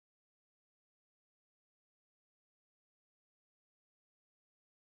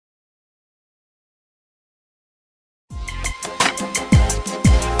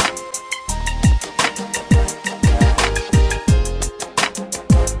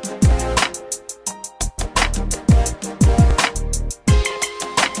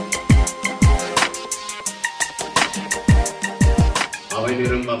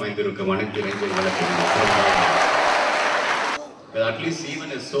But at least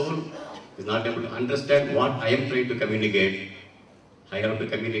even a soul is not able to understand what I am trying to communicate. I have to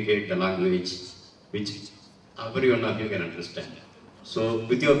communicate the language which every one of you can understand. So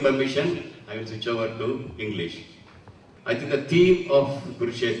with your permission, I will switch over to English. I think the theme of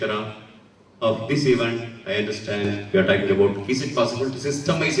Kurukshetra, of this event, I understand we are talking about, is it possible to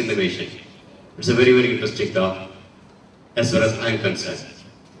systemize innovation? It's a very, very interesting talk as far as I am concerned.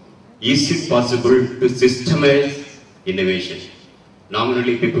 Is it possible to systemize innovation?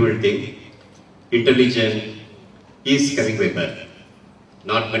 Nominally, people will think intelligence is coming by birth.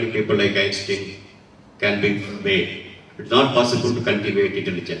 Not many people like Einstein can be made. It's not possible to cultivate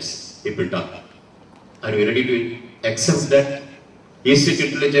intelligence. People talk. Are we ready to accept that? Is it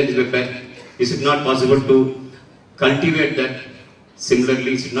intelligence by birth? Is it not possible to cultivate that?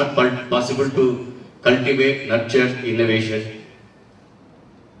 Similarly, is it not possible to cultivate, nurture innovation?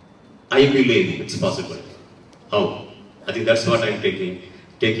 I believe it's possible. How? I think that's what I'm taking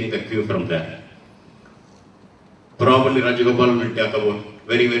the cue from that. Probably Rajagopal will talk about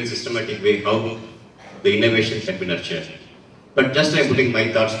very, very systematic way how the innovation can be nurtured. But just I'm putting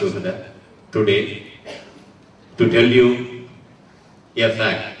my thoughts together today to tell you a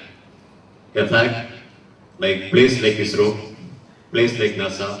fact like place like ISRO, place like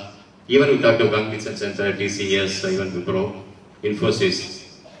NASA, even we talked about Guindy Center, TCS, even Wipro, Infosys.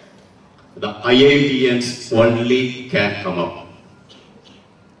 The IITians only can come up.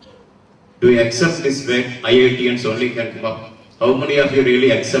 Do you accept this word? IITians only can come up. How many of you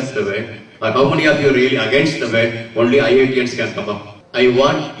really accept the word? Or how many of you really against the word? Only IITians can come up. I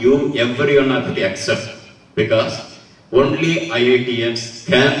want you, everyone of you to accept, because only IITians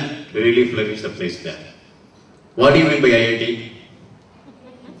can really flourish the place there. What do you mean by IIT?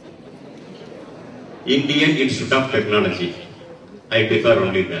 Indian Institute of Technology. I differ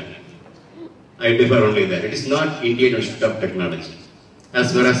only there. It is not Indian Institute of Technology.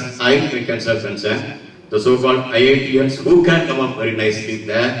 As far as I am concerned, the so-called IITians who can come up very nicely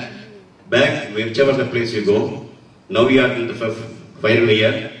there, back whichever the place you go, now we are in the final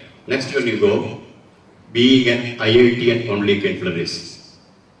year, next when you go, being an IITian only can flourish.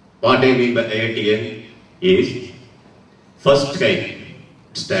 What I mean by IITian is, first kind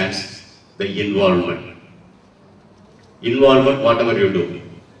stands the involvement. Involvement, whatever you do.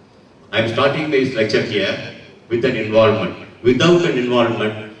 I am starting this lecture here with an involvement. Without an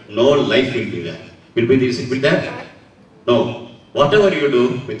involvement, no life will be there. Will be there? No. Whatever you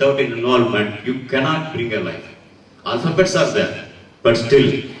do without an involvement, you cannot bring a life. Alphabets are there, but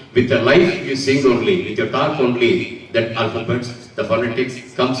still, with the life you sing only, with your talk only, that alphabets, the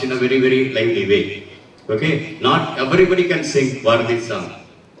phonetics comes in a very, very lively way. Okay? Not everybody can sing Bharati's song.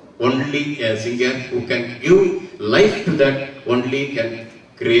 Only a singer who can give life to that only can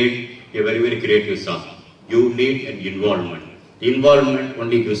create a very, very creative song. You need an involvement. Involvement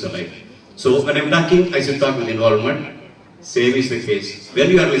only gives a life. So when I'm talking, I should talk with involvement. Same is the case. When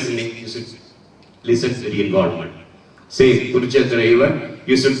you are listening, you should listen to the involvement. Say, Kurukshetra even,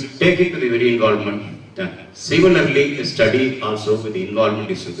 you should take it to the very involvement. Similarly, a study also with the involvement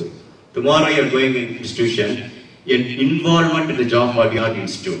is to do. Tomorrow you are going in institution, an involvement in the job for the art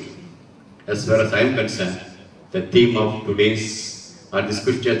institute. As far as I am concerned, the theme of today's or this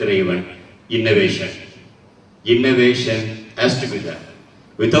Kurukshetra event, innovation. Innovation has to be there.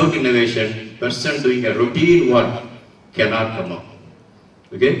 Without innovation, person doing a routine work cannot come up.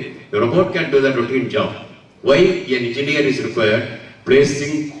 Okay? The robot can do the routine job. Why an engineer is required?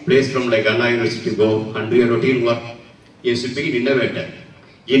 Place from like Anna University to go and do a routine work. He should be an innovator.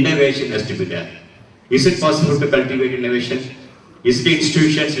 Innovation has to be there. Is it possible to cultivate innovation? Is the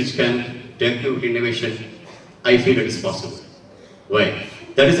institutions which can take to innovation? I feel it is possible. Why?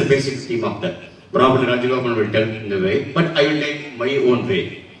 That is the basic theme of that. Probably Rajagopal will tell in the way, but I will take my own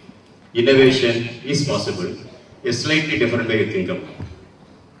way. Innovation is possible. A slightly different way to think of it.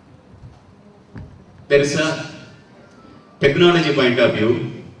 There is a technology point of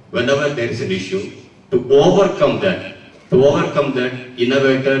view, whenever there is an issue, to overcome that,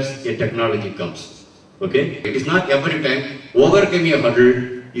 innovators, a technology comes. Okay? It is not every time overcoming a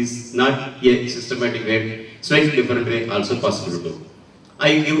hurdle is not a systematic way, slightly different way also possible to do.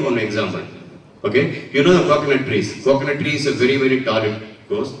 I give one example. Okay? You know the coconut trees. Coconut tree is a very, very tall it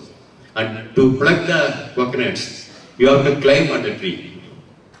goes. And to pluck the coconuts, you have to climb on the tree.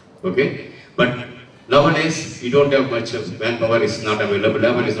 Okay? But nowadays, you don't have much of manpower is not available,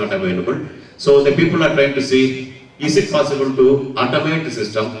 labor is not available. So the people are trying to see, is it possible to automate the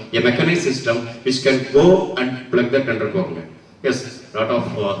system, a mechanized system which can go and pluck the tender coconut? Yes, a lot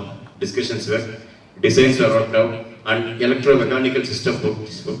of discussions were, designs were worked out, and electromechanical system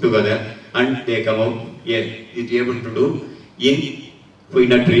put together, and they come out, yeah, it able to do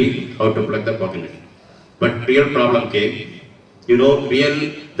in a tree how to plug the coconut. But real problem came,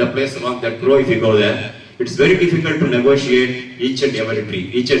 the place along that grow, if you go there, it's very difficult to negotiate each and every tree.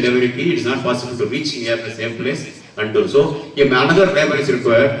 Each and every tree, it's not possible to reach near the same place and do so. Another labor is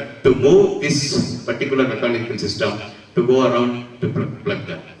required to move this particular mechanical system to go around to plug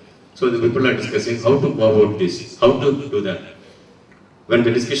that. So the people are discussing how to go about this, how to do that. When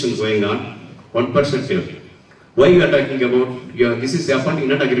the discussion is going on, one person said, why you are talking about, this is happened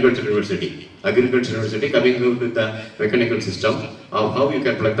in an agriculture university. Agriculture university coming out with the mechanical system of how you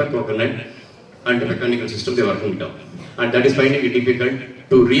can plug the coconut and the mechanical system they are working it out. And that is finding it difficult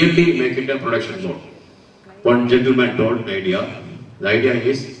to really make it a production mode. One gentleman told an idea. The idea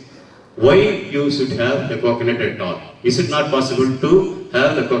is, why you should have the coconut at all? Is it not possible to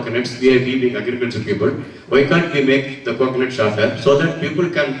have the coconuts, we are being agriculture people, why can't we make the coconut shorter so that people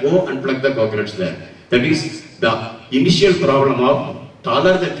can go and plug the coconuts there? That is the initial problem of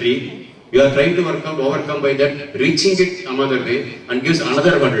taller the tree, you are trying to overcome by that, reaching it another way and gives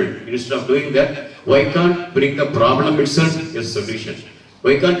another model. Instead of doing that, why can't bring the problem itself as a solution?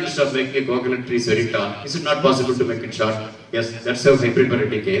 Why can't instead of making a coconut trees very tall, is it not possible to make it short? Yes, that's how hybrid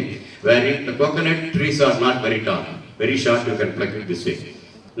variety came, wherein the coconut trees are not very tall, very short, you can plug it this way.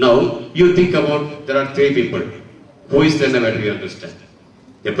 Now, you think about, there are three people. Who is the innovator, you understand?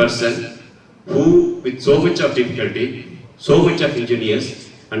 A person who, with so much of difficulty, so much of engineers,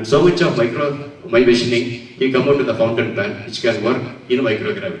 and so much of machining, he come out with a fountain pen which can work in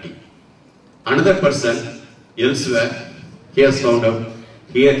microgravity. Another person, elsewhere, he has found out,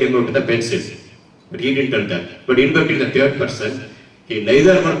 he came out with a pencil, but he didn't tell that. But in between the third person, he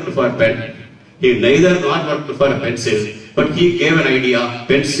neither worked for a pen, he neither not worked for a pencil, but he gave an idea,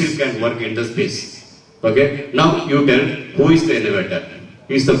 pencil can work in the space. Okay? Now you tell, who is the innovator?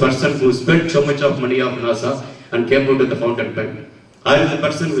 He is the person who spent so much of money of NASA and came out with the fountain pen. Or is the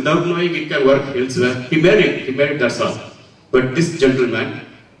person without knowing it can work elsewhere? He made it, that's all. But this gentleman,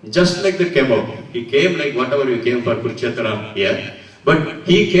 just like that came out, he came like whatever you came for Kurukshetra here, but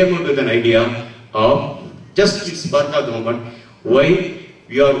he came out with an idea of just its spark of the moment, why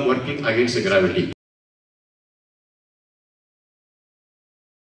we are working against the gravity.